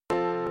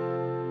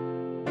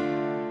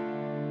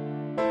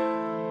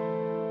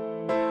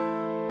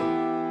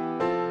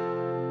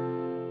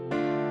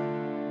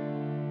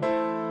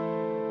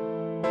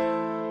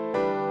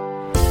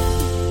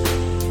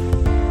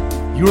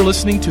You are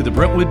listening to the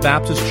Brentwood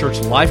Baptist Church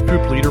Life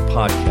Group Leader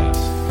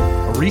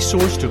Podcast, a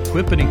resource to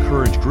equip and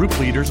encourage group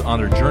leaders on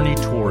their journey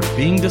toward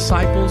being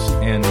disciples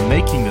and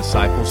making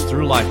disciples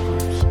through life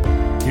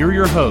groups. Here are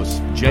your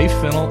hosts, Jay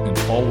Fennell and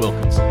Paul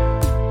Wilkinson.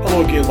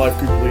 Hello again, Life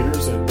Group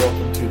Leaders, and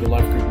welcome to the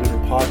Life Group Leader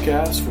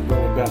Podcast for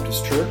Brentwood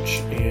Baptist Church.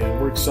 And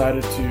we're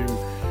excited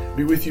to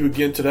be with you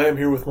again today. I'm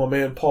here with my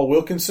man, Paul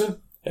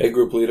Wilkinson. Hey,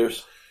 group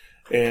leaders.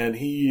 And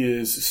he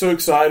is so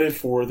excited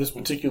for this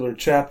particular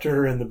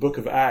chapter in the book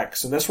of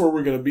Acts. And that's where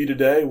we're going to be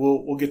today.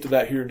 We'll get to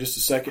that here in just a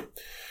second.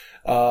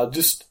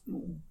 Just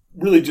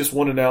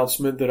one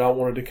announcement that I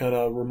wanted to kind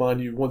of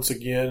remind you once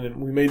again. And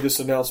we made this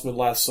announcement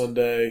last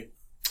Sunday,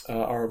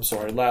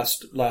 last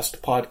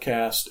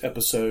podcast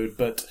episode.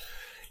 But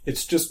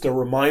it's just a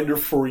reminder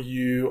for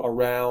you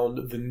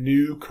around the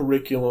new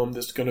curriculum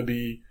that's going to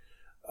be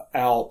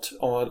out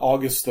on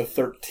August the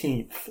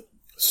 13th,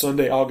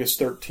 Sunday, August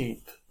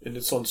 13th. And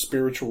it's on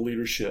spiritual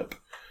leadership.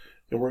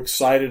 And we're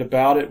excited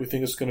about it. We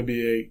think it's going to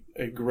be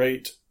a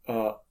great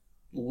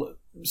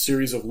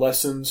series of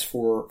lessons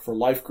for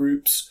life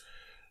groups.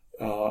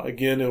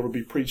 Again, it will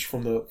be preached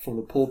from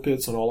the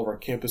pulpits on all of our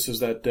campuses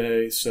that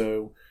day.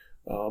 So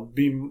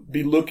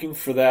be looking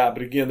for that.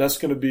 But again, that's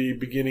going to be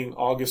beginning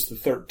August the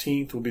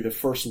 13th will be the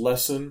first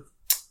lesson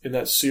in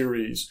that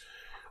series.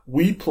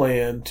 We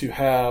plan to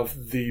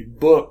have the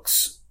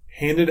books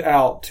handed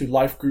out to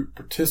life group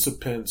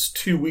participants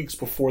 2 weeks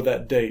before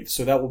that date.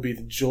 So that will be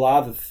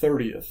July the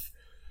 30th.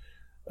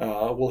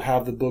 We'll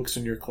have the books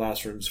in your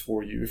classrooms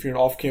for you. If you're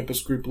an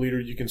off-campus group leader,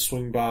 you can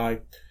swing by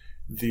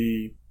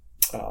the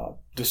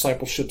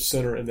Discipleship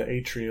Center in the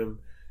atrium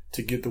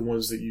to get the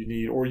ones that you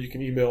need. Or you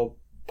can email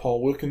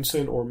Paul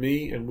Wilkinson or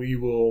me, and we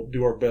will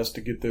do our best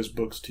to get those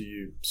books to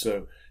you.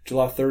 So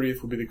July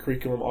 30th will be the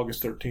curriculum.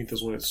 August 13th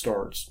is when it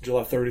starts.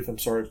 July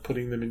 30th,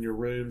 putting them in your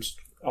rooms.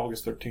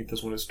 August 13th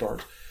is when it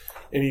starts.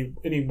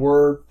 Any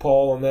word,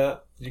 Paul, on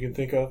that you can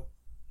think of?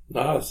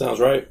 No, that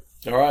sounds right.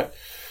 All right.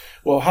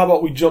 Well, how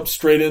about we jump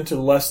straight into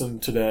the lesson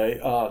today?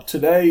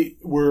 Today,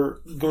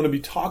 we're going to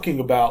be talking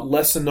about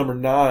lesson number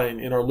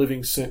 9 in our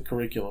Living Sent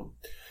curriculum.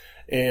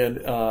 And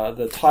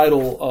the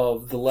title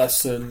of the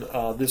lesson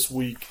this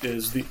week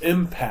is The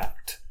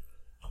Impact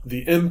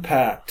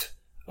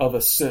of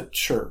a Sent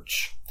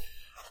Church.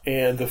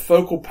 And the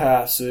focal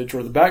passage,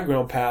 or the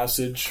background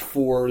passage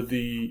for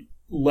the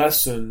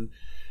lesson,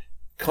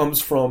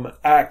 comes from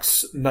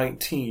Acts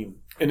 19,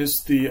 and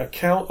it's the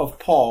account of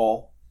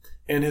Paul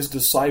and his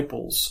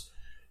disciples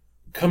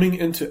coming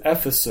into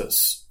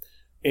Ephesus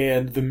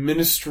and the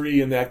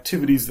ministry and the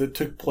activities that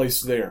took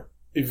place there.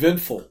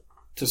 Eventful,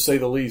 to say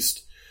the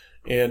least,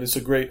 and it's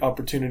a great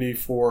opportunity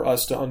for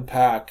us to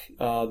unpack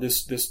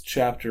this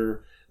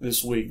chapter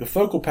this week. The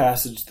focal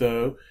passage,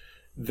 though,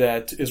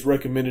 that is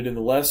recommended in the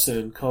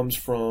lesson comes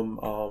from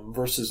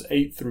verses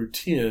 8 through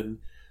 10,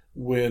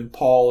 when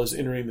Paul is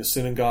entering the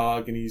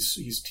synagogue and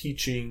he's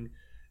teaching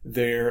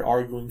there,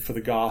 arguing for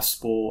the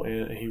gospel,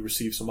 and he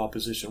receives some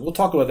opposition. We'll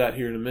talk about that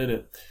here in a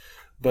minute.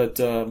 But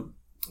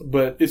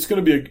it's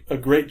going to be a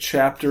great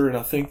chapter, and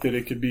I think that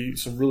it could be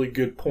some really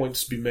good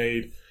points to be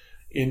made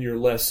in your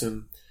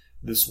lesson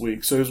this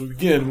week. So as we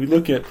begin, we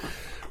look at,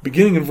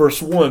 beginning in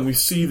verse 1, we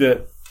see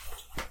that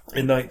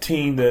in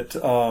 19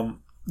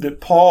 that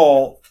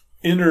Paul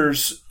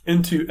enters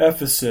into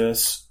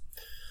Ephesus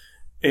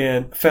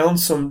and found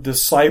some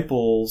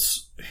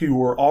disciples who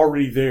were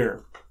already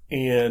there.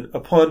 And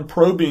upon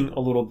probing a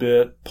little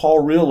bit, Paul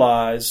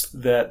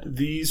realized that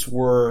these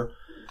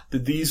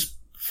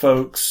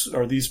folks,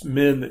 or these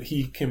men that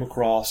he came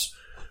across,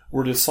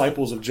 were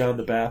disciples of John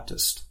the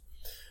Baptist.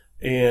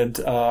 And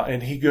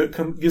he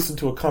gets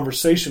into a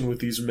conversation with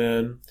these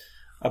men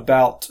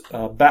about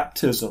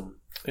baptism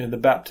and the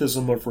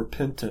baptism of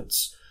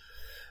repentance.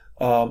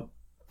 Paul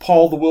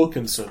the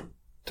Wilkinson,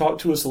 talk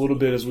to us a little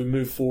bit as we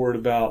move forward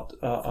about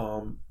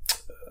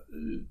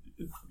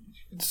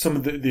some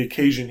of the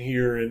occasion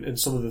here and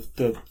some of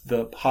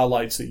the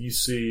highlights that you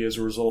see as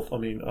a result,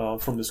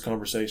 from this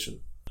conversation.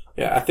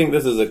 Yeah, I think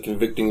this is a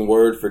convicting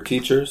word for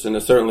teachers, and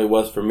it certainly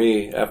was for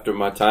me after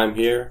my time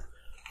here.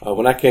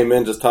 When I came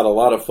in, just taught a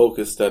lot of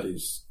focus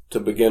studies to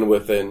begin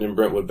with in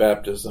Brentwood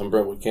Baptist on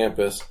Brentwood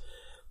campus,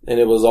 and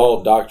it was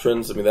all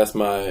doctrines. That's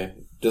my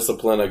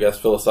discipline, I guess,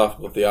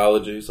 philosophical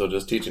theology, so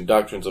just teaching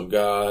doctrines of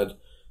God,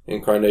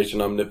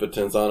 incarnation,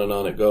 omnipotence, on and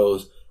on it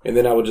goes. And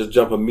then I would just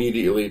jump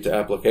immediately to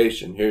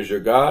application. Here's your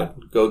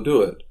God, go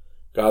do it.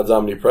 God's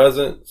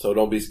omnipresent, so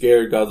don't be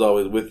scared. God's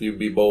always with you.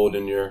 Be bold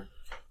in your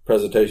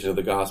presentation of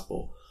the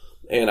gospel.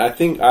 And I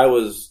think I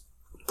was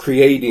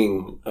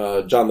creating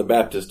John the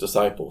Baptist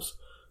disciples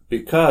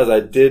because I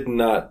did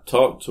not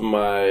talk to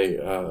my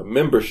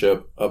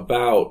membership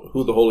about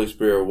who the Holy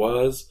Spirit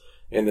was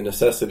and the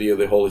necessity of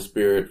the Holy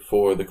Spirit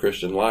for the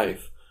Christian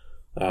life.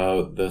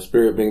 The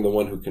Spirit being the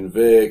one who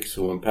convicts,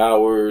 who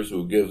empowers,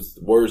 who gives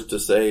words to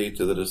say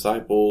to the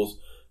disciples,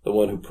 the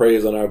one who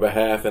prays on our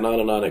behalf, and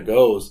on it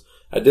goes.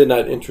 I did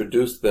not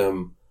introduce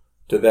them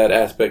to that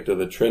aspect of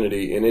the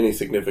Trinity in any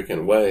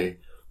significant way.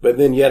 But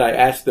then yet I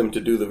asked them to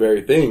do the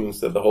very things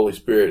that the Holy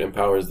Spirit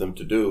empowers them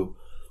to do.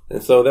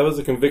 And so that was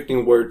a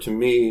convicting word to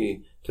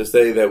me to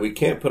say that we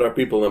can't put our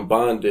people in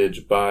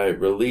bondage by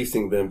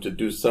releasing them to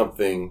do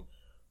something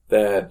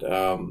that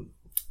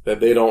that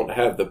they don't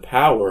have the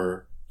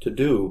power to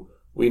do.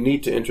 We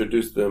need to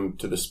introduce them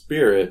to the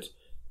Spirit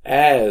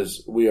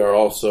as we are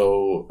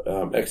also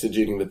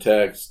exegeting the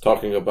text,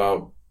 talking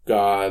about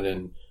God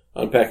and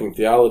unpacking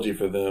theology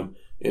for them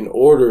in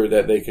order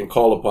that they can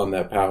call upon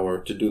that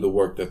power to do the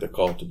work that they're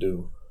called to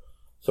do.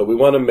 So we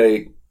want to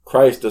make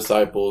Christ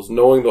disciples,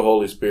 knowing the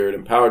Holy Spirit,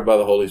 empowered by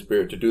the Holy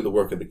Spirit to do the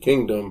work of the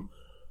kingdom,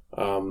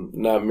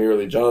 not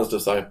merely John's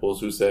disciples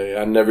who say,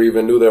 I never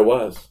even knew there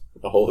was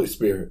the Holy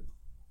Spirit.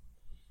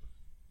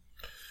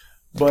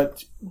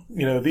 But,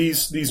 you know,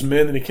 these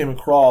men that he came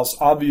across,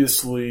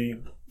 obviously,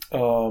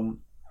 were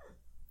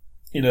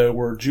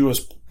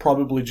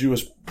probably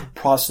Jewish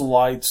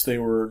proselytes. They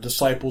were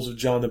disciples of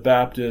John the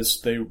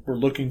Baptist. They were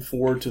looking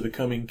forward to the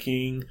coming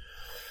king,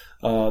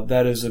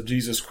 that is of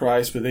Jesus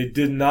Christ, but they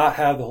did not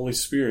have the Holy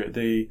Spirit.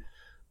 They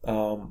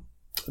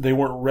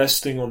weren't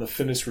resting on the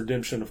finished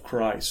redemption of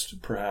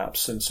Christ,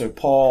 perhaps. And so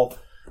Paul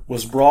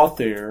was brought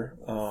there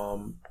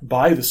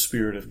by the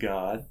Spirit of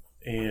God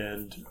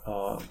and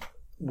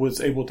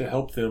was able to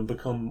help them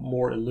become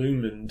more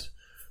illumined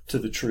to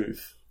the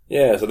truth.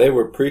 Yeah, so they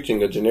were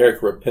preaching a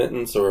generic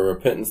repentance, or a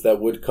repentance that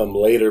would come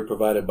later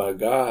provided by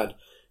God,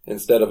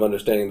 instead of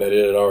understanding that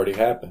it had already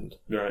happened.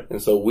 Right.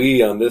 And so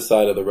we on this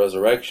side of the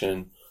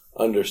resurrection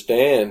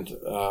understand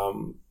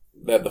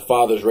that the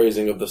Father's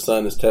raising of the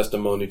Son is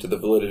testimony to the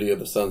validity of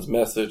the Son's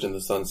message and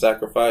the Son's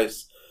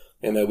sacrifice,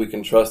 and that we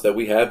can trust that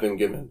we have been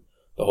given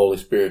the Holy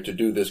Spirit to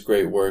do this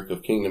great work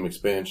of kingdom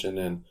expansion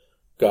and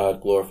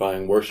God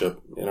glorifying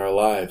worship in our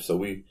lives. So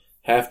we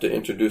have to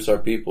introduce our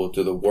people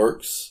to the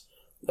works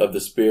of the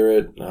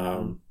Spirit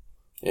and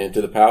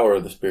to the power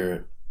of the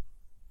Spirit.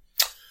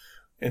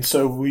 And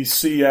so we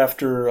see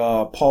after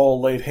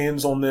Paul laid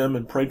hands on them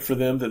and prayed for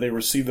them that they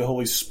received the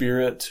Holy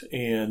Spirit,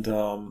 and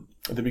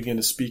they began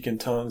to speak in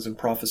tongues and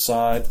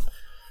prophesied.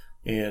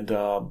 And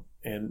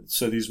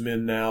so these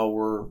men now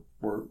were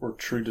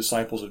true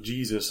disciples of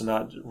Jesus and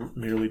not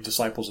merely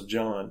disciples of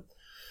John.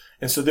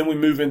 And so then we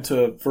move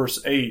into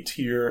verse 8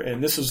 here,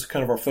 and this is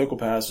kind of our focal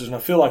passage, and I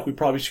feel like we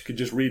probably could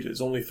just read it.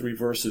 It's only 3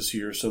 verses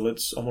here, so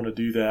I want to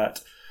do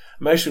that.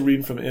 I'm actually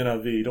reading from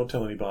NIV. Don't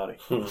tell anybody.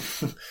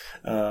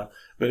 But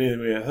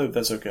anyway, I hope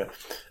that's okay.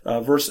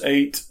 Verse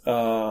 8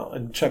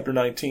 in chapter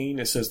 19,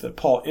 it says that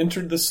Paul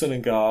entered the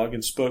synagogue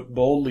and spoke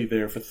boldly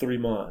there for 3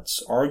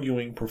 months,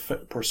 arguing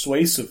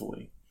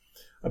persuasively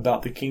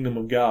about the kingdom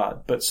of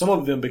God. But some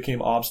of them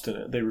became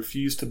obstinate. They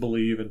refused to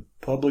believe and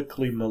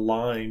publicly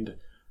maligned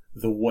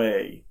the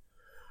way.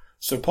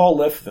 So Paul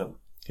left them.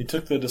 He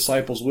took the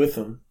disciples with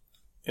him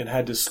and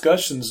had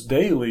discussions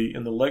daily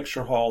in the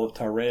lecture hall of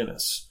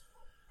Tyrannus.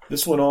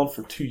 This went on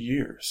for 2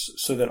 years,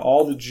 so that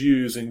all the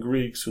Jews and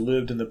Greeks who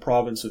lived in the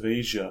province of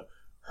Asia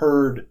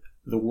heard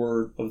the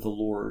word of the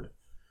Lord.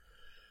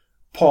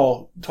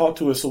 Paul, talk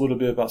to us a little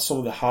bit about some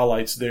of the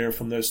highlights there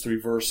from those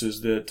 3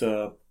 verses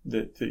that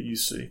you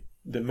see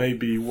that may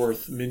be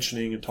worth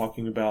mentioning and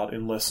talking about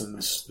in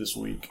lessons this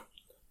week.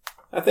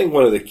 I think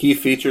one of the key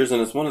features,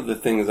 and it's one of the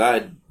things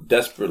I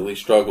desperately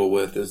struggle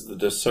with, is the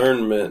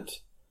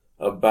discernment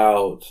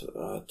about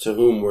to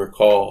whom we're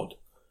called.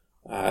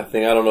 I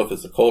don't know if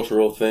it's a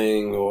cultural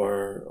thing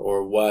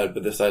or what,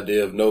 but this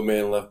idea of no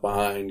man left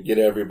behind, get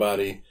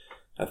everybody,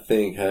 I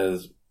think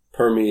has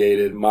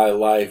permeated my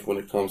life when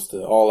it comes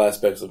to all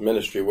aspects of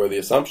ministry, where the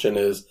assumption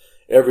is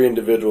every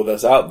individual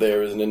that's out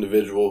there is an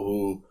individual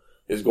who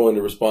is going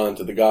to respond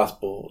to the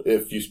gospel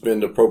if you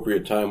spend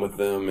appropriate time with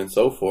them and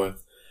so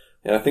forth.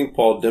 And I think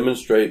Paul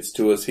demonstrates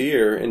to us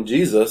here, and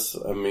Jesus,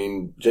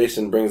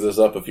 Jason brings this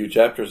up a few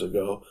chapters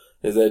ago,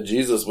 is that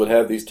Jesus would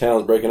have these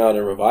towns breaking out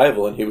in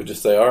revival, and he would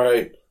just say, all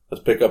right,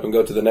 let's pick up and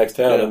go to the next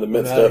town in the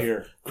midst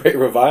of great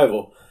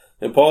revival.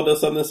 And Paul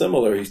does something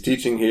similar. He's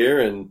teaching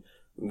here, and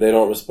they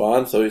don't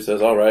respond, so he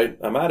says, all right,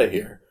 I'm out of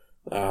here.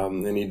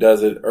 And he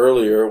does it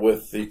earlier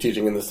with the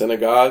teaching in the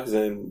synagogues,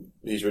 and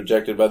he's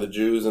rejected by the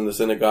Jews in the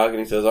synagogue, and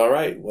he says, all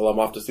right, well, I'm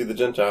off to see the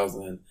Gentiles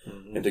then,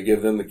 and to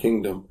give them the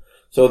kingdom.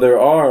 So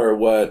there are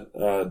what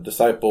a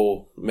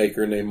disciple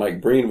maker named Mike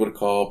Breen would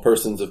call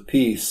persons of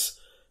peace,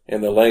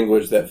 and the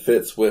language that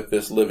fits with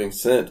this living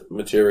sent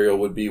material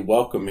would be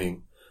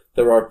welcoming.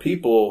 There are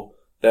people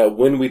that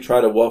when we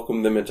try to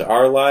welcome them into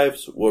our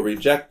lives will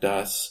reject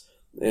us,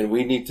 and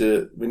we need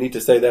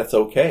to say that's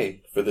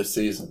okay for this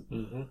season.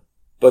 Mm-hmm.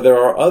 But there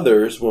are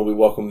others when we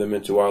welcome them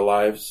into our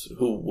lives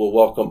who will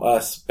welcome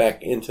us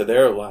back into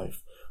their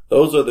life.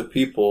 Those are the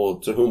people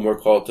to whom we're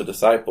called to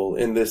disciple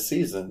in this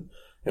season.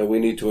 And we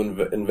need to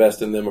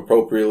invest in them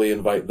appropriately,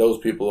 invite those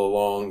people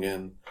along,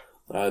 and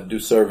do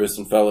service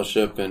and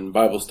fellowship and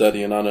Bible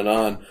study and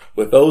on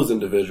with those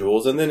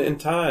individuals. And then in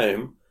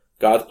time,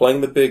 God's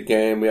playing the big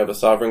game. We have a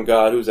sovereign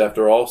God who's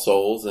after all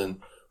souls, and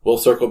we'll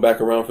circle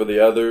back around for the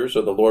others,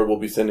 or the Lord will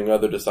be sending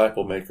other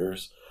disciple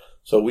makers.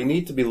 So we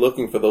need to be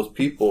looking for those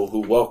people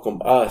who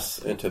welcome us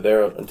into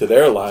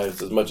their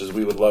lives as much as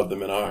we would love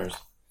them in ours.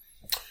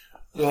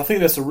 Well, I think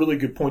that's a really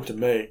good point to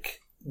make.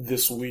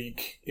 this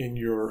week in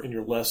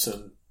your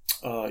lesson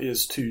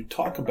is to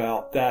talk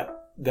about that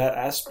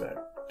aspect,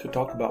 to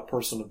talk about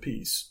personal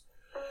peace,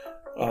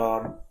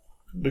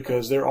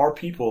 because there are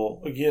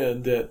people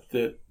again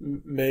that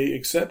may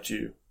accept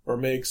you or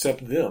may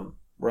accept them,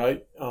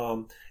 right?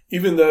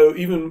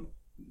 Even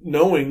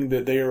knowing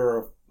that they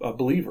are a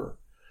believer.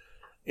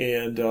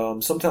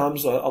 And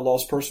sometimes a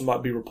lost person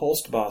might be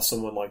repulsed by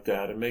someone like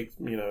that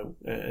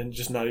and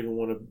just not even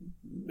want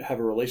to have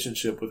a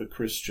relationship with a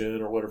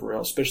Christian or whatever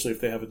else, especially if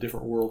they have a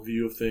different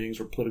worldview of things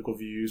or political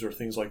views or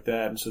things like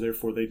that. And so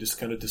therefore they just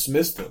kind of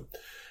dismiss them.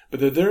 But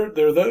there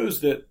are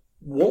those that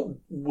will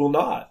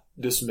not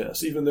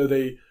dismiss, even though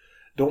they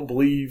don't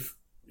believe,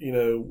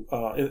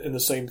 in the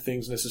same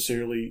things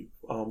necessarily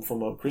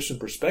from a Christian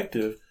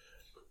perspective.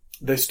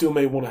 They still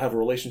may want to have a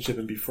relationship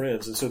and be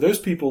friends. And so those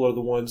people are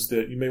the ones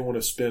that you may want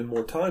to spend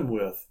more time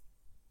with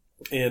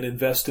and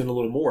invest in a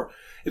little more.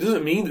 It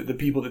doesn't mean that the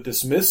people that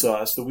dismiss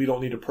us, that we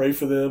don't need to pray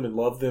for them and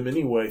love them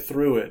anyway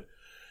through it.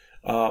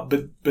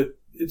 But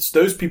it's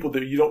those people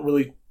that you don't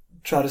really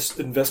try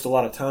to invest a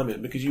lot of time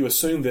in, because you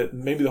assume that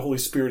maybe the Holy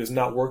Spirit is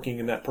not working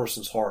in that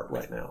person's heart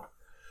right now.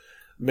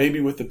 Maybe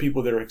with the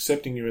people that are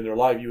accepting you in their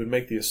life, you would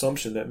make the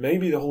assumption that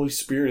maybe the Holy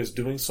Spirit is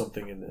doing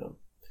something in them.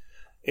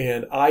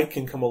 And I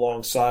can come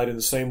alongside in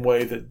the same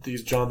way that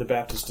these John the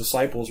Baptist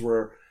disciples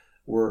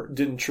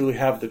didn't truly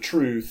have the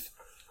truth.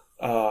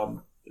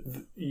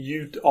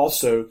 You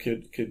also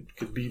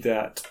could be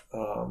that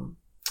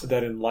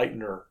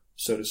enlightener,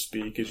 so to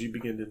speak, as you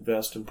begin to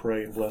invest and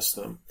pray and bless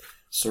them,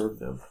 serve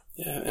them.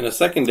 Yeah, and a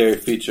secondary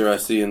feature I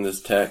see in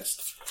this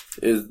text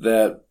is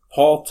that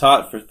Paul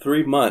taught for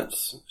 3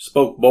 months,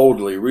 spoke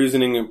boldly,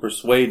 reasoning and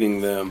persuading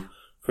them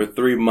for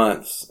 3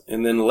 months.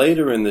 And then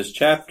later in this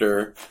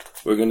chapter,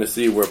 we're going to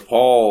see where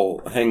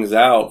Paul hangs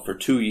out for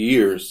 2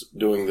 years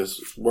doing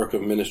this work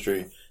of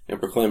ministry and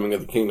proclaiming of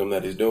the kingdom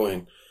that he's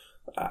doing.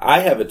 I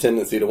have a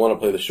tendency to want to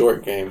play the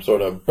short game,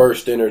 sort of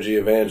burst energy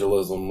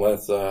evangelism.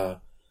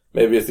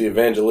 Maybe it's the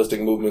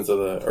evangelistic movements of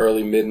the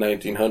early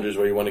mid-1900s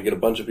where you want to get a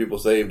bunch of people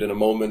saved in a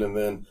moment and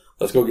then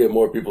let's go get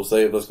more people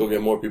saved, let's go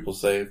get more people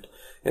saved.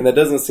 And that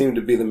doesn't seem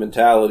to be the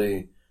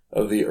mentality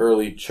of the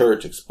early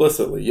church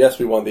explicitly. Yes,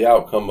 we want the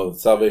outcome of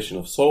salvation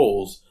of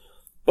souls,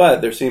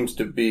 but there seems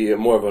to be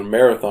more of a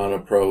marathon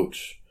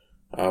approach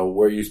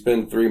where you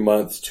spend 3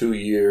 months, 2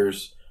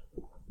 years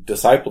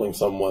discipling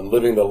someone,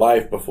 living the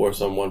life before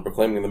someone,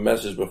 proclaiming the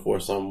message before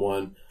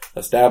someone,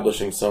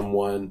 establishing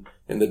someone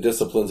in the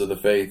disciplines of the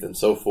faith and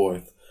so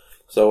forth.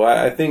 So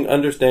I think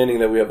understanding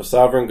that we have a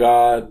sovereign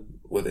God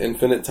with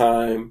infinite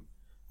time,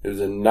 who's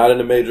not in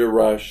a major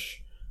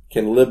rush,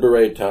 can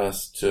liberate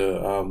us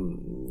to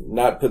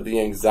not put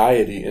the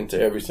anxiety into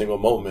every single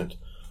moment,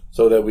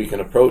 so that we can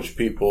approach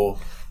people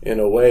in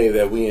a way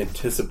that we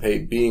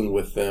anticipate being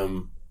with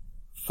them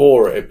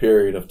for a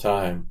period of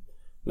time.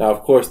 Now,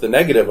 of course, the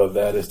negative of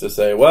that is to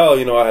say, well,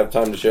 I have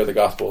time to share the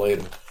gospel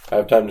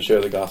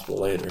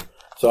later.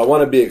 So I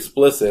want to be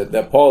explicit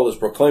that Paul is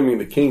proclaiming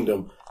the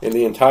kingdom in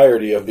the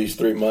entirety of these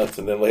 3 months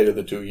and then later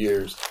the 2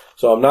 years.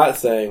 So I'm not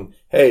saying,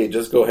 hey,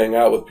 just go hang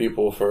out with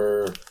people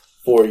for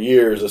 4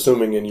 years,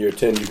 assuming in year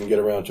 10 you can get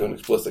around to an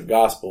explicit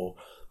gospel.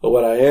 But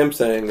what I am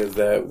saying is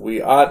that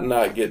we ought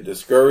not get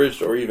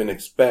discouraged or even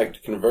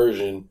expect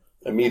conversion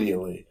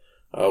immediately.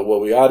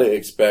 What we ought to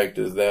expect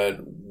is that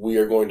we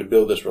are going to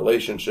build this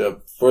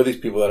relationship for these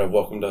people that have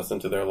welcomed us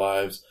into their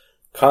lives,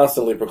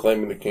 constantly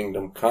proclaiming the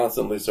kingdom,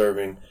 constantly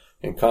serving,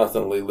 and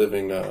constantly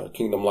living a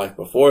kingdom life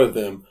before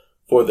them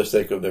for the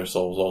sake of their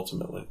souls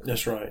ultimately.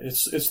 That's right.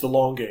 It's the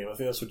long game. I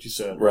think that's what you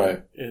said.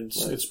 Right.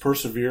 It's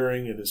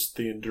persevering, and it's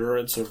the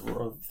endurance of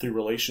the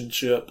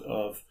relationship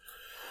of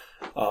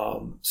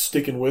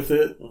sticking with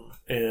it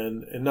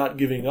and not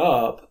giving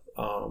up,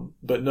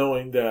 but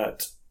knowing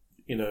that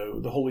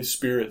the Holy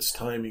Spirit's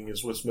timing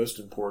is what's most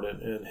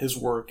important, and His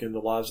work in the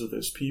lives of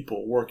those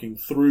people, working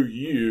through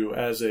you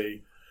as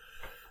a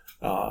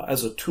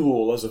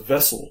tool, as a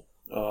vessel,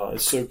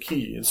 is so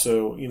key. And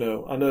so,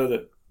 I know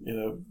that,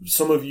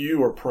 some of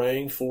you are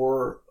praying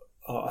for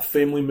a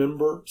family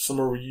member. Some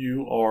of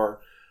you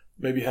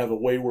maybe have a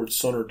wayward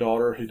son or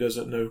daughter who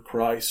doesn't know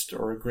Christ,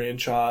 or a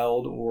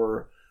grandchild,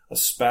 or a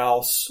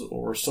spouse,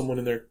 or someone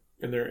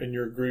in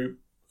your group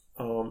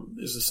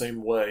is the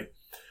same way.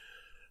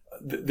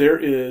 There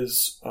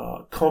is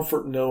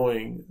comfort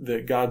knowing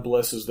that God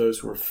blesses those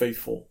who are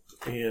faithful,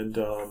 and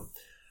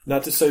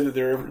not to say that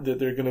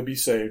they're going to be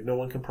saved. No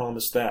one can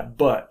promise that,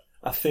 but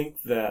I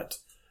think that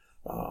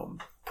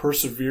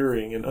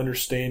persevering and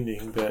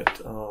understanding that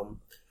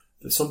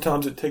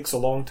sometimes it takes a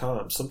long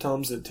time.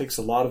 Sometimes it takes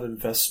a lot of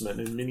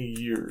investment in many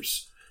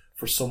years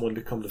for someone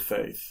to come to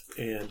faith,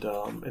 and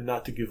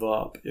not to give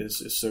up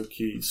is so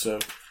key. So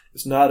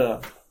it's not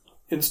a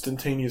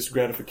instantaneous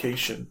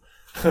gratification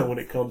when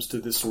it comes to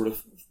this sort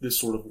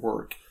of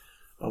work.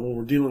 When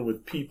we're dealing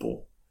with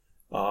people,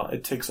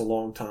 it takes a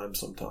long time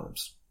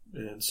sometimes,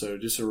 and so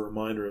just a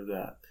reminder of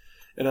that.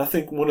 And I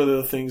think one of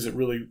the things that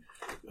really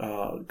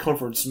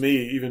comforts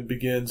me even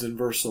begins in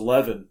verse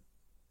 11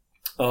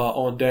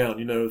 on down.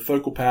 The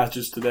focal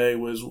passage today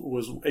was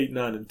 8,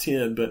 9, and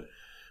 10, but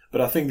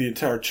But I think the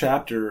entire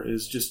chapter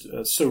is just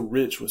so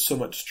rich with so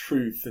much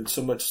truth and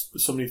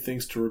so many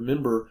things to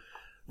remember.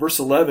 Verse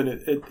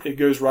 11, it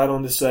goes right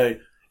on to say,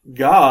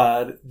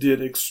 God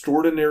did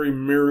extraordinary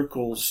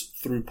miracles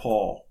through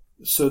Paul,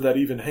 so that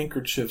even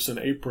handkerchiefs and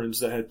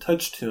aprons that had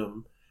touched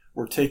him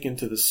were taken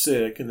to the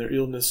sick, and their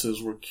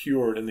illnesses were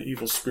cured, and the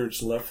evil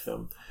spirits left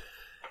them.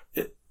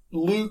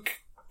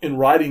 Luke, in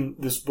writing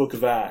this book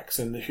of Acts,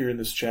 and here in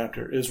this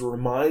chapter, is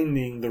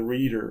reminding the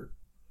reader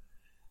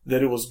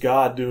that it was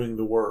God doing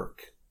the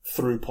work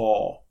through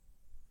Paul.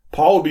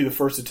 Paul would be the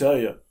first to tell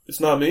you, it's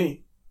not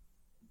me.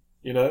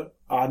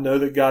 I know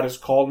that God has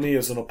called me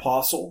as an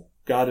apostle.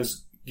 God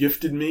has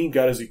gifted me.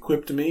 God has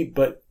equipped me.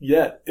 But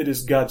yet it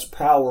is God's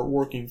power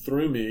working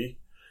through me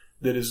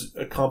that is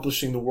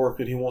accomplishing the work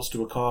that he wants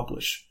to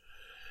accomplish.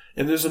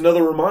 And there's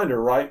another reminder,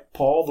 right,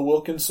 Paul the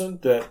Wilkinson,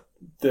 that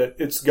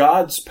it's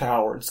God's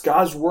power. It's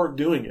God's work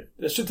doing it.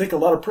 That should take a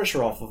lot of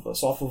pressure off of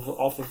us, off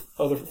of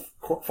other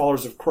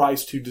followers of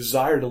Christ who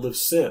desire to live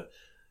sin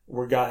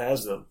where God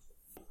has them.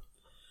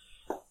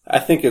 I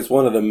think it's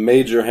one of the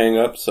major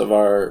hang-ups of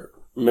our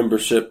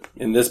membership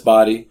in this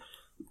body.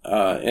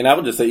 And I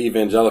would just say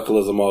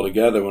evangelicalism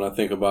altogether when I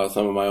think about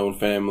some of my own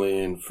family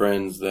and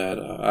friends that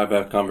I've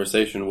had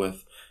conversation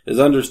with, is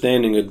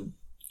understanding a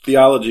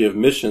theology of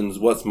missions,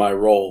 what's my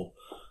role?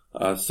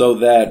 So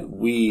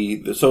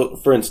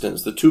for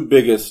instance, the two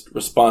biggest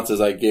responses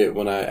I get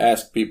when I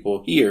ask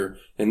people here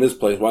in this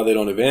place why they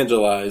don't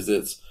evangelize,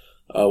 it's,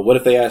 what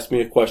if they ask me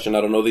a question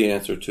I don't know the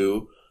answer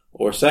to?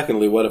 Or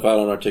secondly, what if I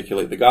don't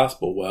articulate the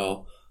gospel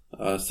well,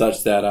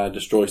 such that I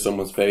destroy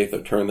someone's faith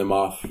or turn them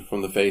off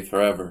from the faith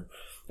forever?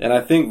 And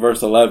I think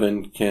verse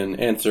 11 can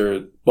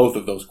answer both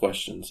of those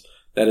questions.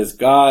 That is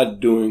God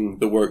doing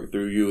the work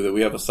through you, that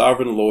we have a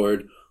sovereign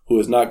Lord who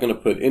is not going to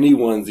put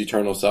anyone's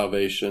eternal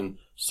salvation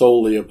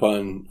solely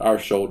upon our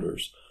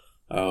shoulders.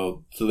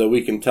 So that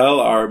we can tell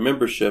our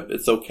membership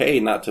it's okay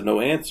not to know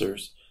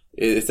answers.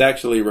 It's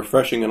actually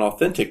refreshing and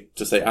authentic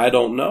to say, I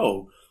don't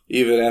know.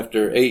 Even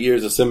after 8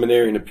 years of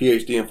seminary and a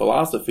PhD in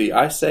philosophy,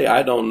 I say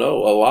I don't know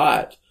a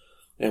lot.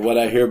 And what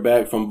I hear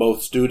back from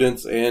both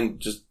students and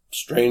just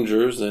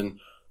strangers and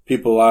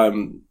people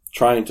I'm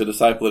trying to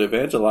disciple and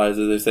evangelize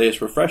is they say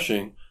it's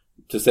refreshing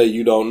to say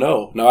you don't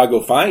know. Now I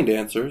go find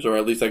answers, or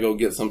at least I go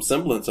get some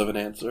semblance of an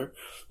answer,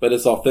 but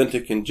it's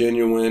authentic and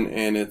genuine,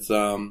 and it's,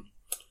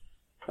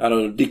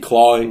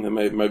 declawing.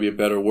 That might be a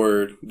better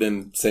word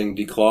than saying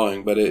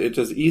declawing, but it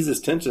just eases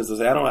tensions to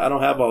say, I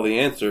don't have all the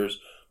answers,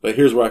 but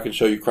here's where I can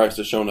show you Christ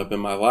has shown up in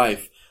my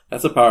life.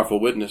 That's a powerful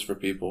witness for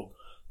people.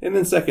 And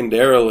then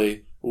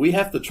secondarily, we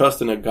have to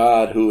trust in a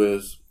God who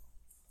is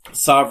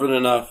sovereign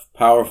enough,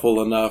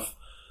 powerful enough,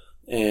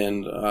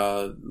 and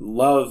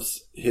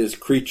loves his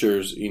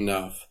creatures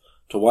enough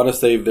to want to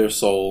save their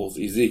souls.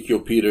 Ezekiel,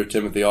 Peter,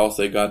 Timothy all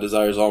say God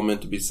desires all men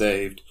to be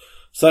saved,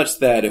 such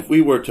that if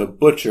we were to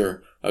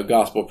butcher a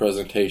gospel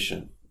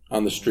presentation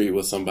on the street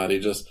with somebody,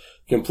 just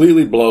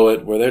completely blow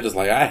it, where they're just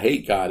like, I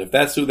hate God. If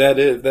that's who that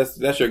is,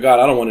 that's your God,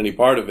 I don't want any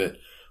part of it.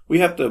 We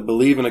have to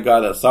believe in a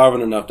God that's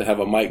sovereign enough to have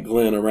a Mike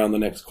Glenn around the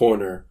next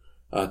corner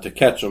to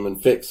catch them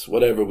and fix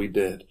whatever we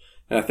did.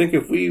 And I think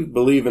if we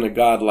believe in a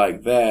God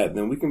like that,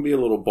 then we can be a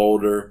little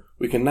bolder.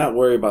 We can not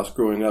worry about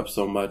screwing up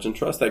so much and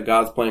trust that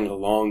God's playing a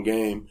long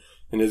game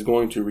and is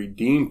going to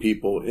redeem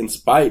people in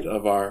spite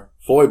of our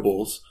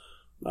foibles.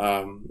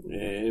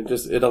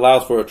 It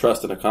allows for a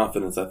trust and a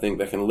confidence, I think,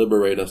 that can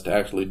liberate us to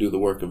actually do the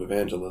work of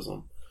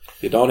evangelism.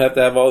 You don't have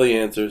to have all the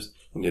answers,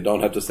 and you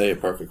don't have to say it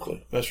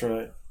perfectly. That's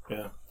right.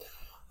 Yeah.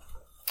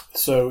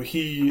 So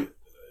he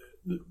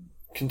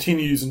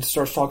continues and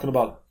starts talking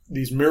about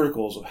these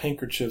miracles of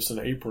handkerchiefs and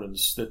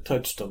aprons that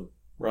touched them,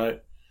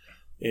 right?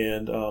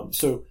 And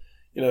so,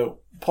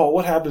 Paul,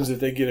 what happens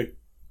if they get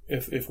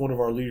if one of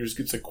our leaders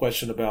gets a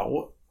question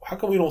about how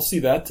come we don't see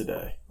that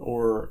today,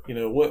 or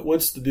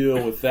what's the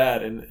deal with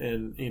that?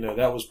 And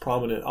that was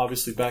prominent,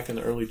 obviously, back in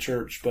the early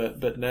church,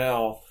 but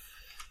now,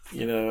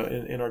 in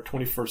our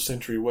 21st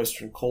century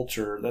Western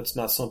culture, that's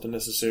not something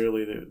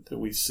necessarily that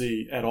we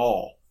see at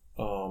all.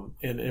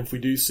 And if we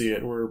do see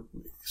it, we're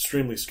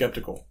extremely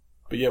skeptical.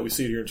 But yet we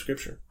see it here in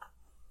Scripture.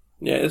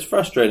 Yeah, it's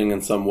frustrating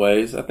in some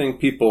ways. I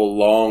think people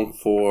long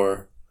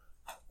for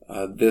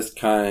these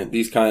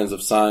kinds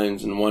of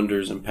signs and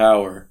wonders and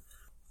power.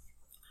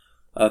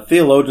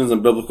 Theologians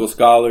and biblical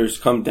scholars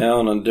come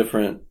down on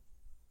different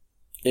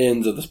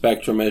ends of the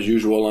spectrum as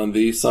usual on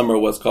these. Some are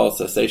what's called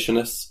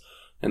cessationists,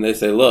 and they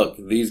say, look,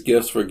 these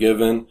gifts were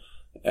given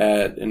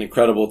at an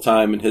incredible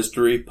time in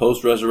history,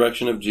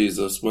 post-resurrection of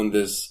Jesus, when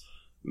this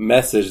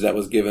message that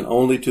was given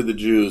only to the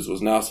Jews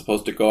was now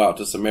supposed to go out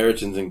to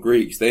Samaritans and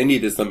Greeks. They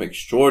needed some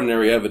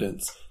extraordinary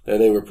evidence that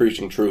they were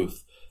preaching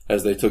truth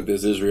as they took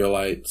this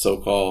Israelite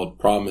so-called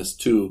promise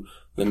to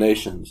the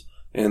nations.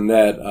 And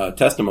that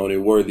testimony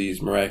were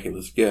these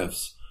miraculous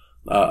gifts.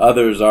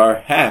 Others are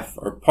half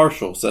or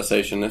partial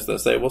cessationists that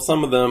say, well,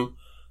 some of them,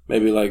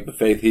 maybe like the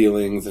faith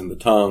healings and the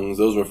tongues,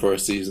 those were for a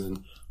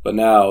season. But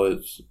now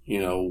it's,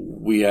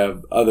 we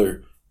have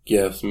other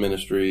gifts,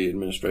 ministry,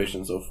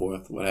 administration, so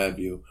forth, what have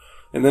you.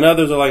 And then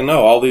others are like,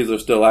 no, all these are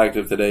still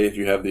active today if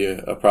you have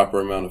a proper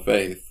amount of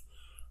faith.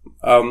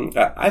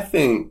 I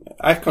think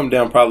I come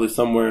down probably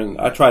somewhere,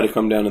 I try to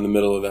come down in the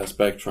middle of that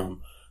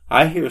spectrum.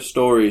 I hear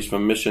stories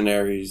from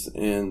missionaries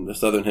in the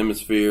Southern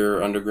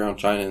Hemisphere, underground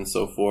China, and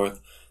so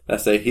forth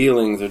that say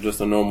healings are just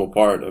a normal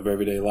part of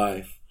everyday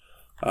life.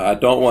 I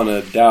don't want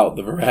to doubt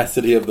the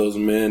veracity of those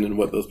men and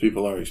what those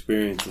people are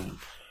experiencing.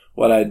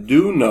 What I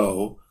do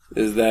know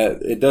is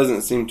that it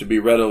doesn't seem to be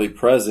readily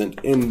present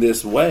in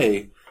this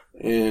way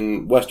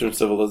in Western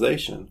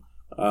civilization.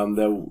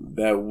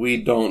 That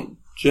we don't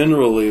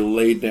generally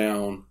lay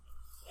down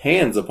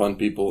hands upon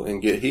people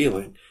and get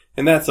healing.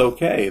 And that's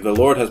okay. The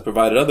Lord has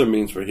provided other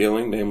means for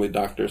healing, namely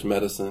doctors,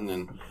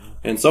 medicine,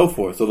 and so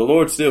forth. So the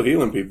Lord's still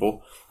healing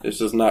people. It's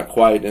just not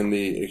quite in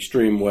the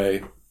extreme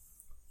way,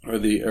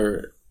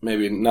 or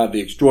maybe not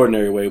the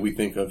extraordinary way we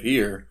think of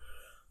here.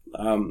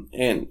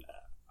 And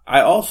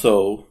I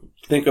also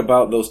think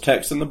about those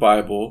texts in the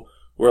Bible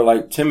where,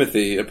 like,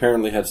 Timothy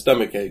apparently had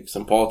stomach aches,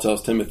 and Paul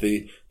tells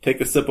Timothy, take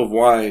a sip of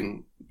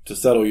wine to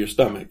settle your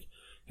stomach.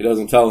 He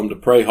doesn't tell him to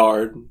pray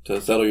hard to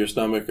settle your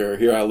stomach, or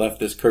here I left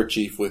this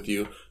kerchief with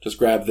you. Just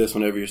grab this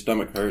whenever your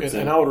stomach hurts.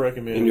 And I would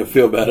recommend, and you'll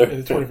feel better.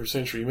 In the 21st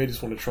century, you may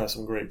just want to try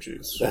some grape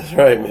juice. That's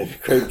right, maybe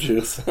grape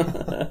juice.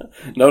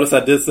 Notice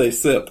I did say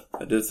sip.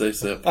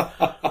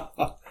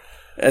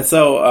 And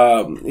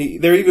so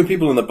there are even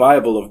people in the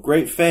Bible of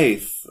great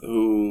faith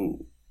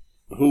who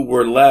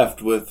were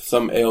left with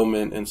some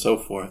ailment and so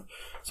forth.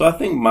 So I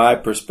think my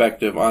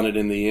perspective on it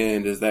in the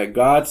end is that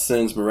God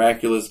sends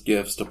miraculous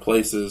gifts to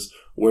places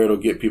where it'll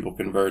get people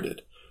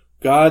converted.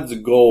 God's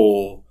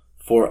goal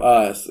for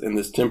us in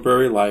this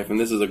temporary life, and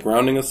this is a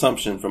grounding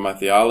assumption for my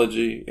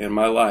theology and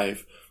my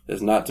life,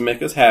 is not to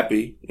make us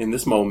happy in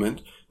this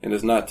moment, and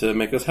is not to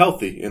make us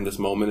healthy in this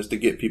moment, is to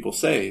get people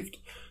saved.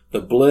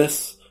 The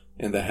bliss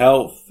and the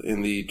health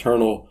and the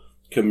eternal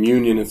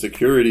communion and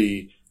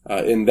security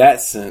in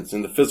that sense,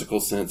 in the physical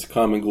sense,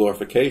 come in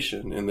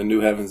glorification in the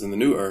new heavens and the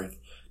new earth.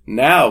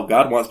 Now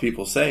God wants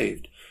people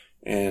saved.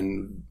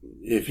 And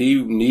if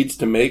he needs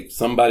to make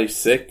somebody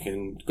sick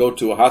and go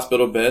to a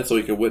hospital bed so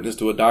he can witness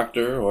to a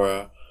doctor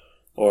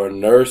or a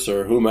nurse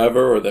or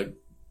whomever, or the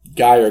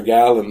guy or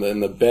gal in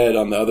the bed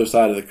on the other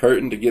side of the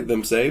curtain to get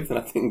them saved, then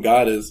I think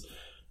God is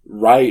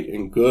right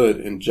and good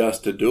and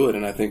just to do it.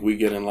 And I think we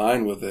get in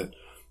line with it.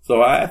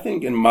 So I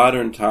think in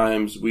modern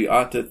times, we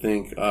ought to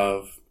think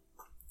of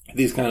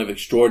these kind of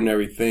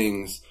extraordinary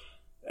things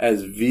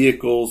as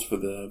vehicles for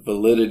the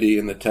validity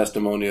and the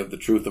testimony of the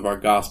truth of our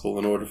gospel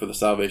in order for the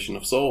salvation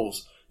of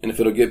souls. And if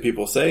it'll get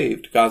people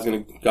saved, God's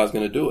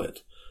gonna do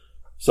it.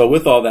 So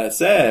with all that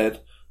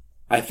said,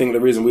 I think the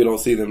reason we don't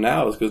see them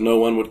now is because no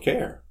one would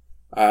care.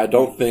 I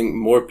don't think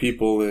more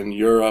people in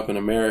Europe and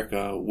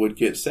America would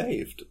get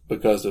saved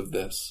because of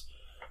this.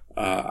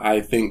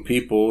 I think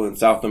people in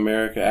South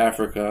America,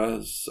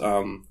 Africa's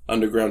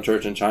underground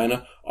church in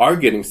China are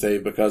getting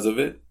saved because of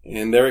it,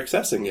 and they're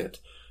accessing it.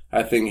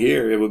 I think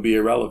here it would be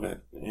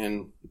irrelevant,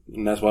 and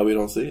that's why we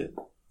don't see it.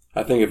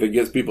 I think if it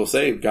gets people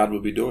saved, God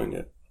would be doing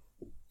it.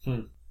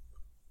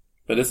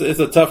 But it's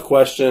a tough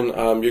question.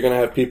 You're going to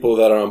have people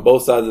that are on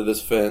both sides of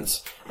this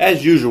fence.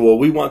 As usual,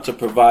 we want to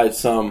provide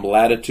some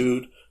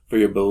latitude for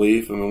your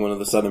belief. I mean, one of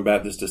the Southern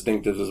Baptist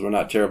distinctives is we're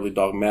not terribly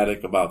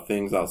dogmatic about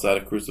things outside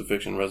of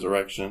crucifixion,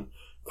 resurrection,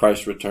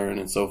 Christ's return,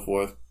 and so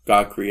forth,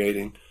 God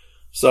creating.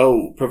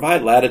 So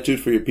provide latitude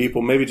for your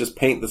people. Maybe just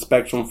paint the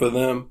spectrum for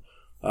them.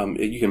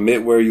 You can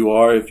admit where you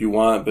are if you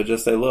want, but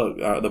just say, look,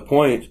 the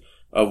point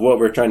of what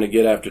we're trying to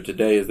get after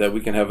today is that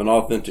we can have an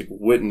authentic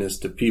witness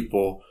to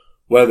people,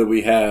 whether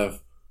we have,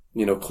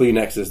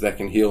 Kleenexes that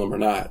can heal them or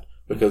not,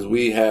 because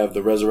we have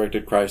the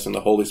resurrected Christ and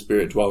the Holy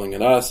Spirit dwelling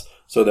in us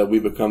so that we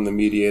become the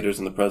mediators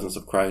in the presence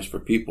of Christ for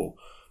people.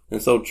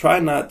 And so try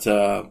not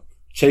to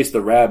chase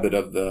the rabbit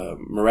of the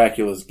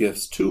miraculous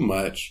gifts too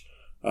much.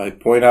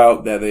 Point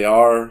out that they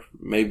are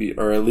maybe,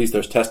 or at least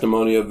there's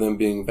testimony of them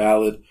being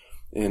valid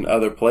in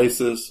other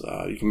places.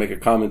 You can make a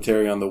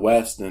commentary on the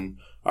West and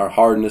our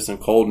hardness and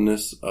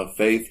coldness of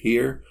faith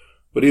here.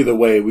 But either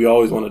way, we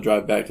always want to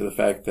drive back to the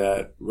fact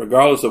that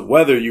regardless of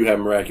whether you have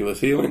miraculous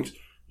healings,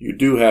 you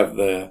do have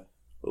the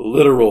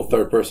literal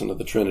third person of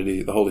the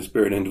Trinity, the Holy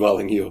Spirit,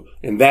 indwelling you.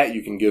 And that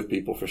you can give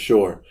people for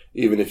sure,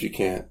 even if you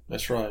can't.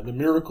 That's right. The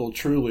miracle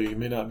truly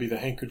may not be the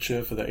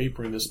handkerchief or the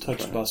apron that's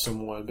touched by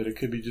someone, but it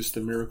could be just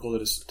the miracle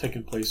that has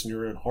taken place in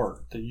your own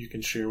heart that you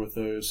can share with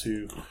those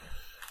who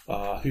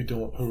are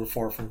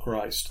far from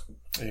Christ,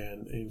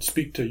 and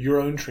speak to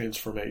your own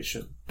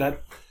transformation.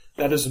 That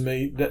is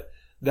amazing.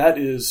 That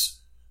is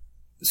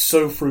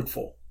so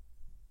fruitful,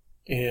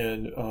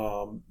 and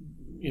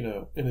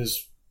and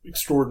is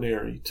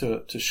extraordinary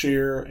to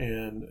share,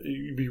 and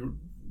you'd be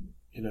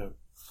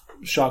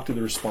shocked at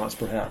the response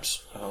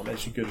perhaps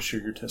as you go to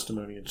share your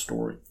testimony and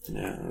story.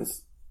 Yeah.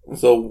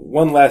 So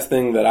one last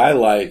thing that I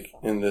like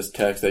in this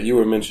text that you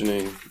were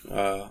mentioning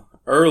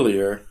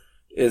earlier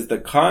is the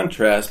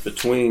contrast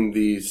between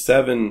the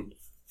 7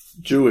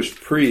 Jewish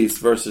priests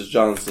versus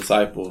John's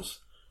disciples,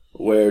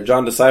 where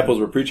John's disciples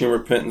were preaching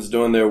repentance,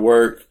 doing their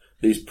work.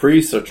 These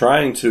priests are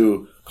trying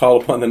to call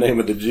upon the name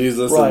of the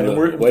Jesus right. and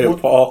the way of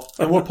Paul.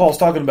 And what Paul's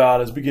talking about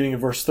is beginning in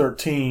verse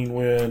 13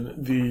 when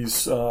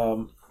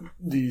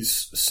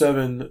these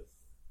 7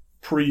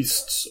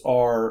 priests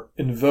are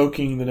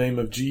invoking the name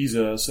of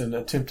Jesus and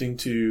attempting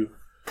to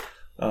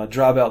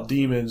drive out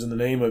demons in the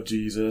name of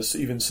Jesus,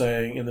 even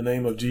saying, in the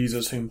name of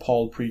Jesus whom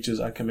Paul preaches,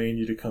 I command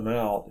you to come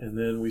out. And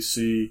then we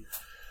see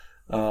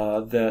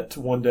that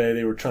one day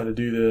they were trying to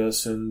do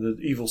this, and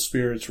the evil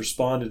spirits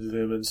responded to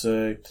them and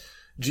say,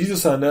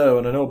 Jesus I know,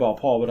 and I know about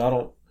Paul, but I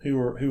don't,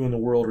 who in the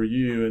world are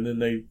you? And then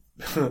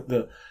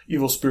the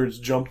evil spirits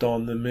jumped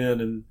on the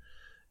men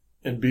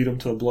and beat them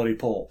to a bloody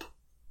pulp.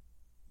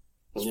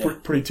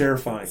 It's pretty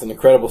terrifying. It's an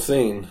incredible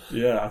scene.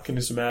 Yeah, I can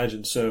just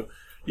imagine. So,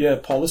 yeah,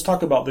 Paul, let's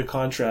talk about the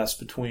contrast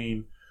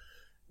between,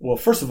 well,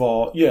 first of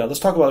all, let's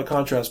talk about the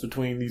contrast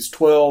between these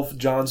 12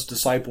 John's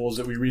disciples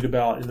that we read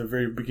about in the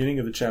very beginning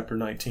of the chapter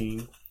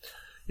 19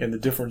 and the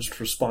different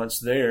response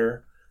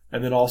there.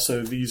 And then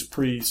also these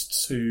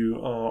priests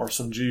who are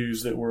some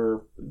Jews that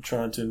were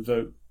trying to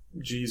invoke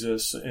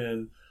Jesus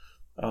and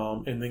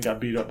then got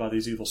beat up by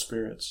these evil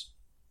spirits.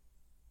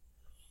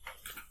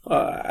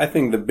 I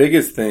think the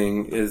biggest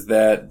thing is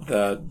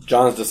that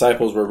John's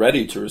disciples were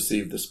ready to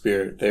receive the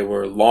Spirit. They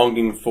were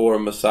longing for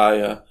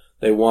Messiah.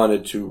 They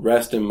wanted to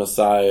rest in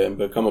Messiah and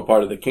become a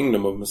part of the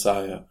kingdom of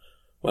Messiah.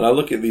 When I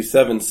look at these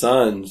 7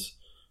 sons,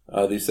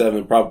 these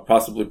 7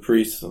 possibly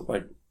priests,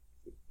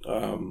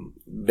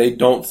 they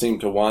don't seem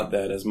to want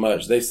that as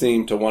much. They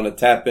seem to want to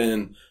tap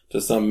in to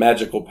some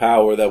magical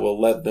power that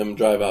will let them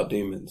drive out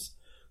demons.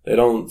 They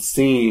don't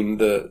seem,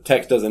 the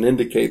text doesn't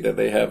indicate that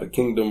they have a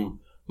kingdom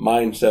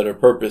mindset or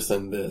purpose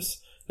in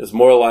this. It's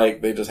more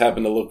like they just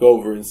happen to look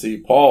over and see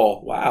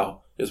Paul,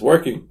 wow, it's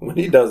working. When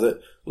he does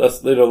it, let's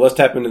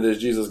tap into this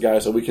Jesus guy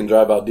so we can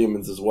drive out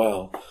demons as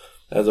well.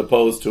 As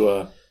opposed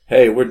to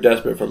hey, we're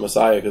desperate for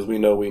Messiah because we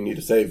know we need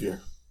a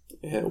savior,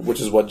 which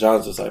is what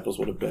John's disciples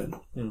would have been.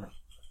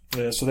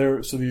 Yeah, so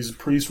these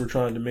priests were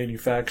trying to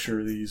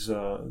manufacture these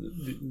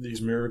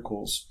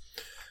miracles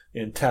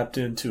and tapped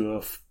into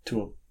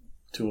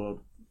a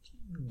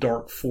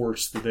dark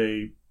force that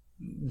they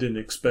didn't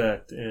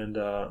expect and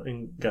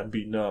got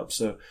beaten up.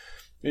 So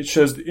it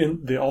shows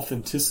the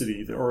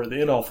authenticity or the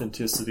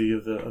inauthenticity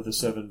of the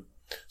 7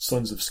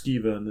 sons of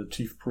Sceva and the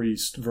chief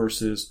priest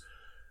versus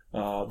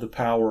the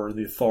power and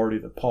the authority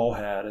that Paul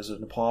had as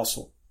an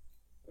apostle.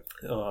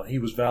 He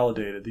was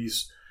validated.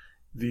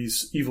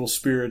 These evil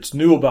spirits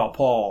knew about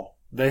Paul.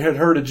 They had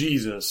heard of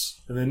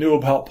Jesus and they knew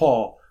about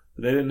Paul,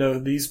 but they didn't know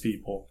these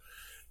people.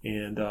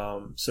 And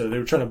so they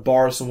were trying to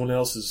borrow someone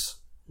else's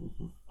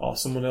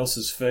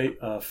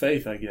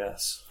faith, I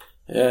guess.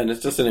 Yeah, and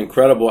it's just an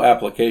incredible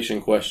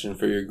application question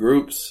for your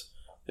groups,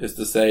 is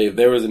to say, if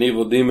there was an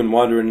evil demon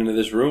wandering into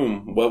this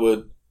room, what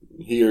would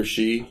he or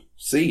she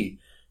see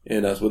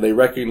in us? Would they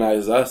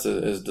recognize us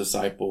as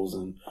disciples?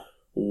 And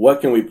what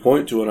can we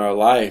point to in our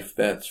life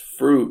that's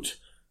fruit,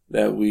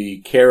 that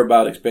we care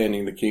about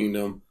expanding the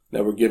kingdom,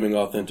 that we're giving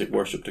authentic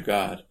worship to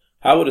God?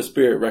 How would a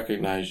spirit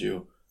recognize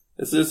you?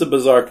 This is a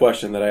bizarre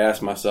question that I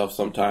ask myself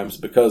sometimes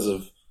because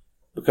of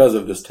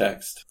this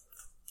text.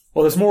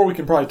 Well, there's more we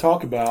can probably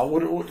talk about.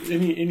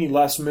 Any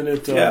last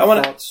minute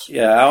thoughts?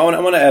 I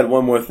want to add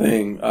one more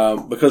thing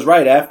because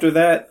right after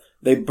that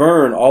they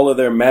burn all of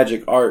their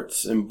magic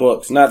arts and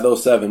books. Not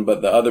those 7,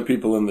 but the other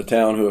people in the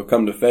town who have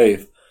come to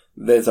faith.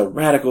 There's a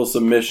radical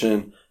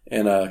submission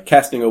and a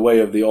casting away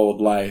of the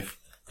old life.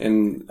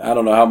 And I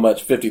don't know how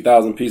much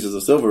 50,000 pieces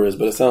of silver is,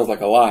 but it sounds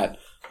like a lot.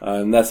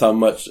 And that's how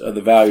much of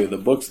the value of the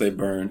books they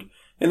burned.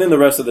 And then the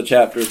rest of the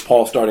chapter is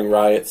Paul starting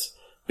riots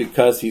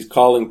because he's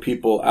calling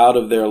people out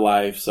of their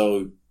life.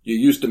 So you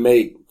used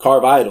to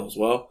carve idols.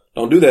 Well,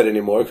 don't do that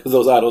anymore because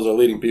those idols are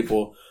leading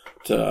people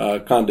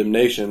to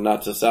condemnation,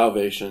 not to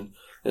salvation.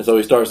 And so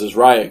he starts this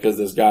riot because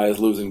this guy is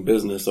losing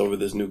business over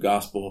this new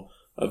gospel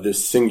of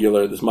this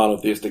singular, this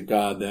monotheistic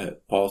God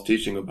that Paul's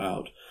teaching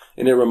about.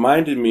 And it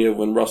reminded me of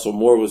when Russell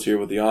Moore was here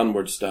with the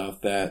Onward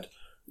stuff, that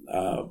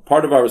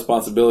part of our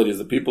responsibility as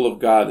the people of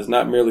God is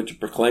not merely to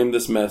proclaim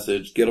this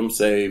message, get them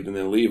saved, and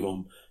then leave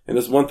them. And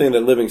this one thing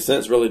that Living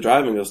Sense really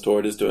driving us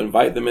toward is to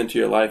invite them into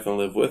your life and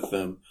live with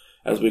them.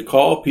 As we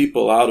call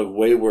people out of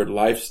wayward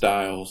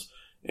lifestyles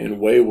and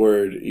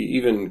wayward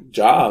even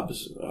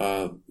jobs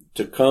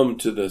to come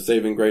to the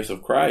saving grace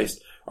of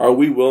Christ, are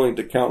we willing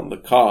to count the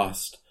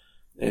cost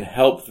and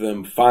help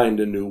them find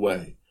a new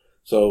way?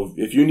 So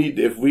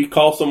if we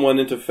call someone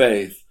into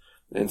faith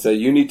and say,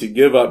 you need to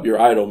give up your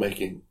idol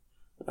making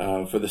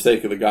for the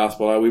sake of the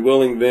gospel, are we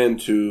willing then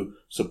to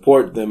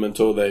support them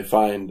until they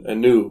find a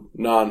new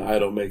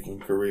non-idol making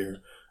career?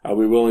 Are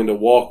we willing to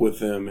walk with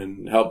them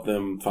and help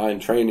them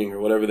find training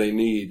or whatever they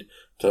need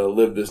to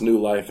live this new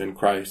life in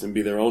Christ and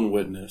be their own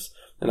witness?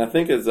 And I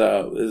think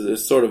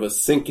it's sort of a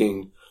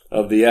syncing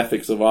of the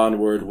ethics of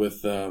Onward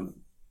with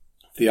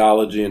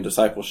theology and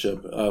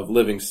discipleship of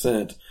Living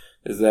Sent,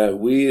 is that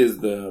we as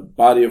the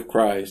body of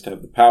Christ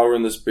have the power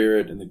and the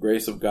Spirit and the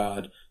grace of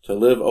God to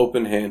live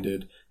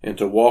open-handed and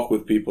to walk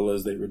with people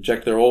as they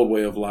reject their old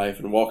way of life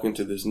and walk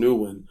into this new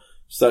one,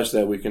 such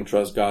that we can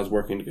trust God's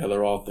working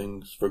together all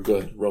things for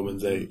good,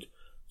 Romans 8.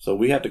 So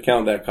we have to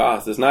count that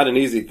cost. It's not an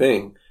easy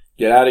thing.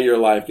 Get out of your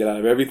life, get out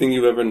of everything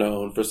you've ever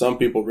known. For some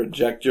people,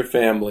 reject your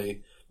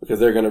family because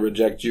they're going to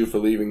reject you for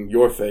leaving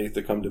your faith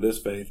to come to this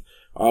faith.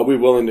 Are we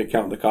willing to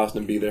count the cost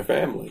and be their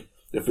family?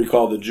 If we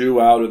call the Jew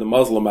out or the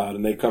Muslim out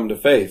and they come to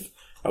faith,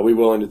 are we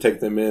willing to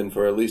take them in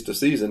for at least a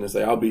season and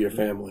say, I'll be your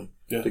family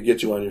to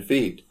get you on your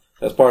feet?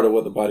 That's part of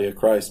what the body of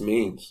Christ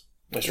means.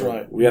 That's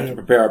right. We have to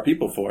prepare our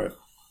people for it.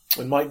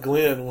 And Mike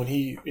Glenn,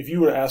 if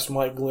you were to ask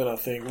Mike Glenn, I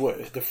think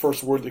what the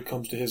first word that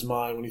comes to his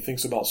mind when he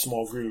thinks about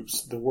small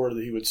groups, the word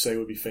that he would say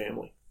would be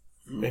family.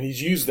 Mm-hmm. And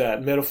he's used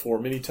that metaphor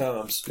many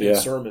times in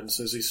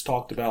sermons as he's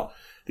talked about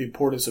the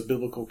importance of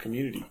biblical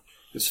community,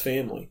 this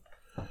family.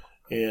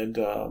 And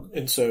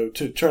so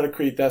to try to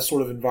create that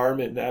sort of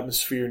environment and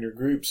atmosphere in your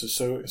groups is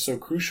so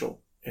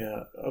crucial.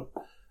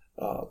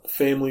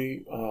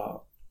 Family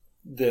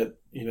that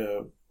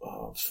is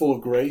full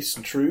of grace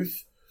and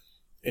truth,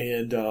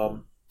 and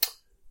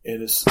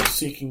is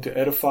seeking to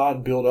edify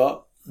and build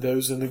up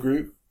those in the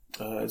group.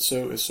 It's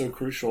so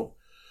crucial.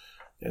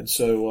 And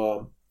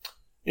so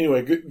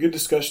anyway, good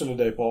discussion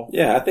today, Paul.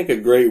 Yeah, I think a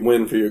great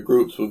win for your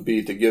groups would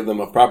be to give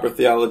them a proper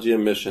theology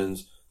and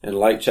missions. And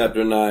like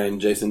chapter 9,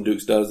 Jason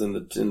Dukes does in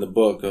the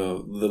book, the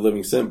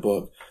Living Sent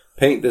book,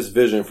 paint this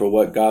vision for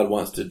what God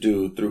wants to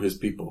do through his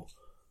people.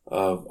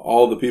 Of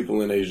all the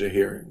people in Asia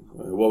hearing.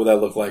 What would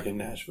that look like in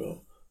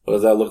Nashville? What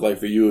does that look like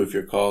for you if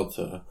you're called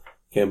to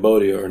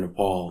Cambodia or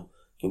Nepal?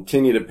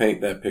 Continue to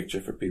paint that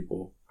picture for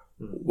people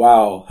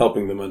while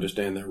helping them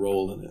understand their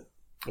role in it.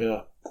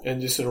 Yeah. And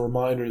just a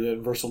reminder that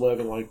in verse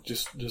 11,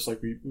 just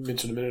like we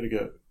mentioned a minute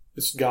ago,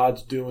 it's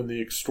God's doing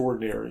the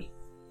extraordinary.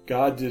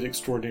 God did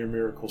extraordinary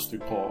miracles through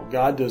Paul.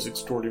 God does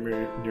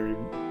extraordinary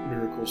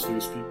miracles through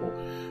his people.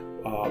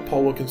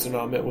 Paul Wilkinson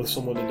and I met with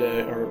someone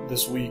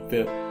this week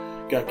that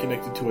got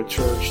connected to a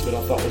church that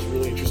I thought was a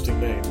really interesting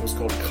name. It was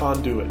called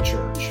Conduit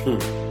Church.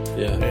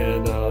 Yeah.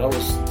 And I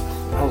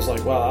was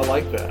like, wow, I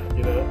like that,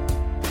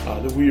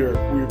 that we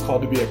are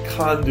called to be a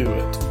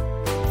conduit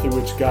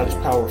through which God's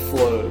power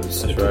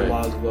flows into the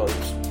lives of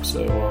others.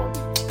 So,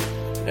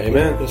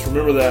 amen. Let's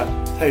remember that.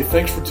 Hey,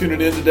 thanks for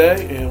tuning in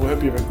today, and we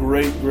hope you have a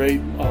great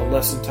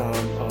lesson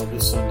time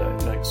this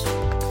Sunday.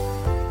 Thanks.